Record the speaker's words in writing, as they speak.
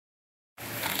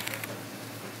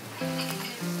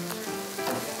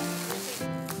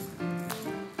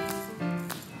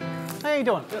How you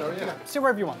doing? Good, how are you? Sit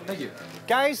wherever you want. Thank you.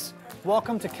 Guys,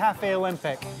 welcome to Cafe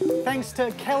Olympic. Thanks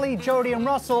to Kelly, Jody, and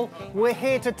Russell, we're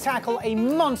here to tackle a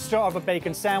monster of a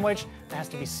bacon sandwich that has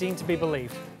to be seen to be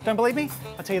believed. Don't believe me?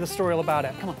 I'll tell you the story all about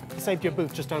it. Come on, I saved your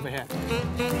booth just over here.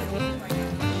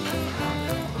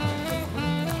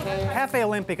 Cafe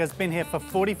Olympic has been here for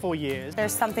 44 years.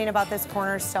 There's something about this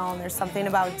cornerstone. There's something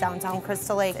about downtown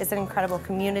Crystal Lake. It's an incredible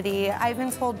community. I've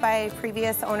been told by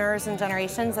previous owners and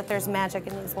generations that there's magic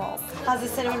in these walls. How's the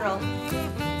cinnamon roll?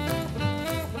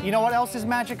 You know what else is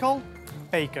magical?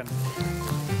 Bacon.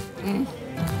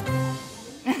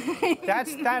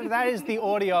 That is the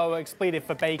audio expletive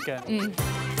for bacon.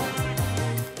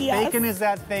 Yes. Bacon is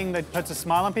that thing that puts a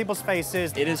smile on people's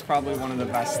faces. It is probably one of the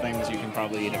best things you can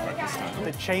probably eat at breakfast time.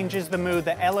 That changes the mood,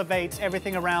 that elevates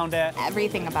everything around it.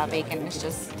 Everything about bacon is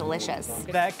just delicious.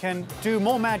 That can do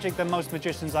more magic than most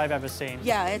magicians I've ever seen.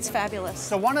 Yeah, it's fabulous.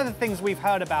 So one of the things we've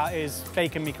heard about is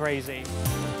Bacon Me Crazy.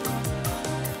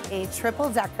 A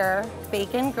triple-decker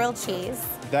bacon grilled cheese.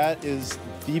 That is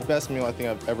the best meal I think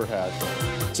I've ever had.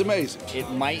 It's amazing. It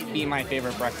might be my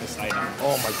favorite breakfast item.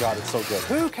 Oh my God, it's so good.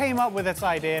 Who came up with this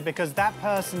idea? Because that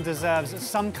person deserves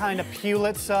some kind of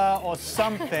Pulitzer or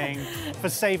something for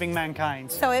saving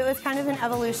mankind. So it was kind of an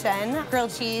evolution.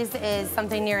 Grilled cheese is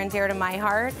something near and dear to my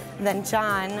heart. Then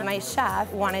John, my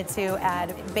chef, wanted to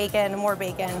add bacon, more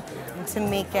bacon, to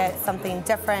make it something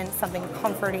different, something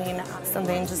comforting,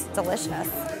 something just delicious.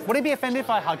 Would he be offended if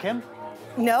I hug him?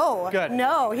 No. Good.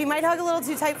 No, he might hug a little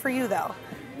too tight for you, though.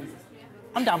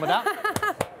 I'm down with that.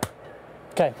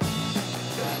 Okay.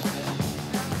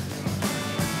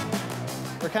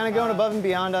 We're kind of going above and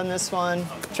beyond on this one,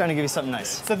 trying to give you something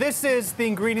nice. So this is the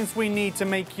ingredients we need to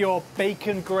make your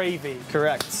bacon gravy.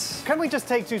 Correct. Can we just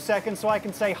take 2 seconds so I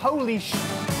can say, holy sh**?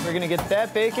 We're gonna get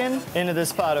that bacon into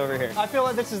this pot over here. I feel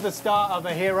like this is the start of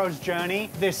a hero's journey,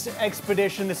 this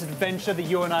expedition, this adventure that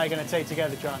you and I are gonna take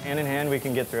together, John. Hand in hand, we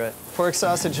can get through it. Pork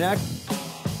sausage neck.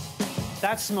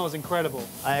 That smells incredible.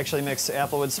 I actually mixed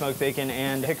applewood smoked bacon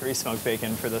and hickory smoked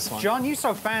bacon for this one. John, you're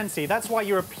so fancy. That's why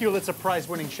you're a Pulitzer Prize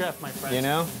winning chef, my friend. You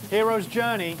know? Hero's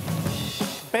journey.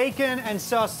 Bacon and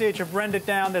sausage have rendered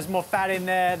down. There's more fat in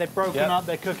there. They've broken up.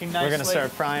 They're cooking nicely. We're gonna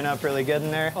start frying up really good in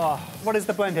there. Oh, what is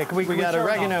the blend here? We got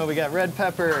oregano, we got red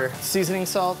pepper, seasoning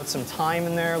salt, with some thyme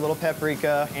in there, a little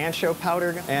paprika, ancho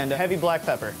powder, and heavy black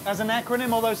pepper. As an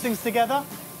acronym, all those things together?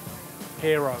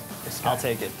 Hero. I'll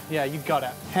take it. Yeah, you got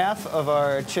it. Half of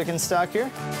our chicken stock here.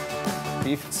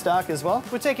 Beef stock as well.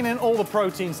 We're taking in all the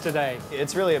proteins today.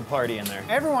 It's really a party in there.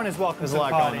 Everyone is welcome There's to a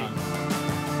the lot party. going on.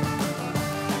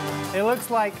 It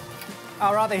looks like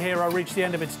our other hero reached the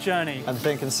end of its journey. I'm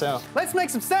thinking so. Let's make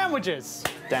some sandwiches.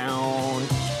 Down.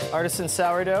 Artisan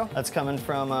sourdough. That's coming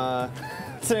from,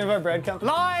 what's the name of our bread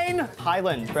company? Line!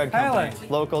 Highland Bread Company.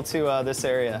 Highland. Local to this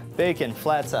area. Bacon,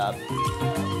 flat top.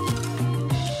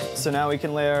 So now we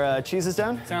can lay our cheeses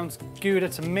down. Sounds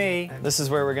good to me. This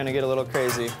is where we're gonna get a little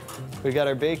crazy. We've got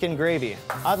our bacon gravy.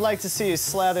 I'd like to see you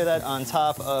slather that on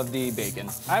top of the bacon.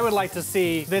 I would like to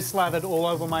see this slathered all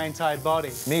over my entire body.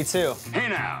 Me too. Hey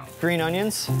now! Green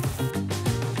onions.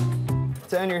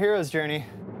 To end your hero's journey.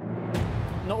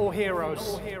 Not all heroes. Not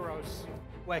all heroes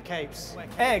wear capes.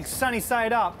 Eggs, sunny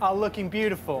side up, are looking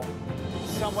beautiful.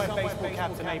 Some wear baseball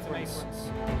caps and aprons.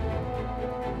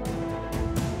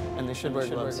 And they should wear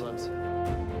gloves.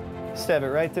 Stab it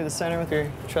right through the center with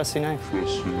your trusty knife.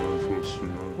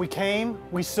 We came,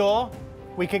 we saw,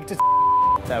 we kicked it.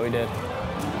 That we did.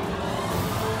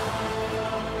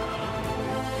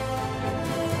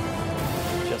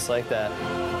 Just like that.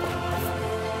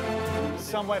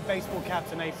 Some wear baseball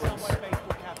caps and aprons.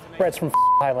 Brett's from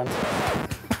Highland.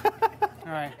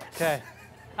 All right, okay.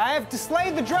 I have to slay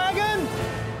the dragon!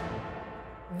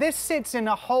 This sits in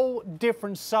a whole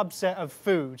different subset of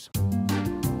foods.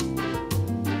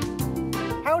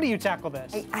 How do you tackle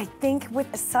this? I think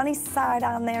with a sunny side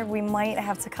on there, we might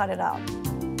have to cut it out.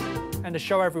 And to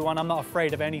show everyone I'm not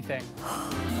afraid of anything.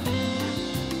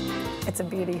 It's a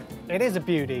beauty. It is a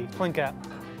beauty. Clinker.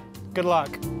 Good luck.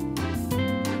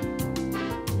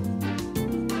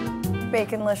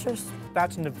 Baconlicious.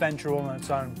 That's an adventure all on its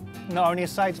own. Not only a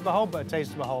sight to behold, but a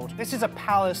taste to behold. This is a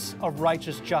palace of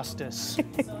righteous justice.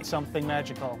 Something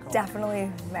magical.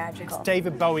 Definitely magical. It's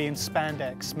David Bowie in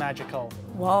spandex, magical.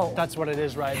 Whoa. That's what it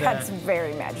is right there. That's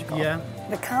very magical. Yeah.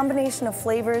 The combination of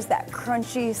flavors, that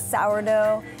crunchy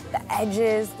sourdough, the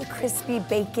edges, the crispy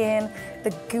bacon,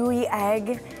 the gooey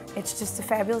egg, it's just a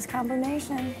fabulous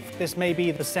combination. This may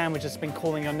be the sandwich that's been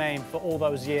calling your name for all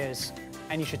those years,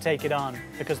 and you should take it on,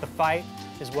 because the fight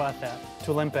is worth it.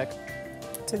 To Olympic.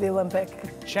 to the Olympic.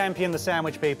 Champion the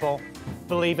sandwich, people.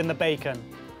 Believe in the bacon.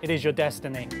 It is your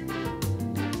destiny.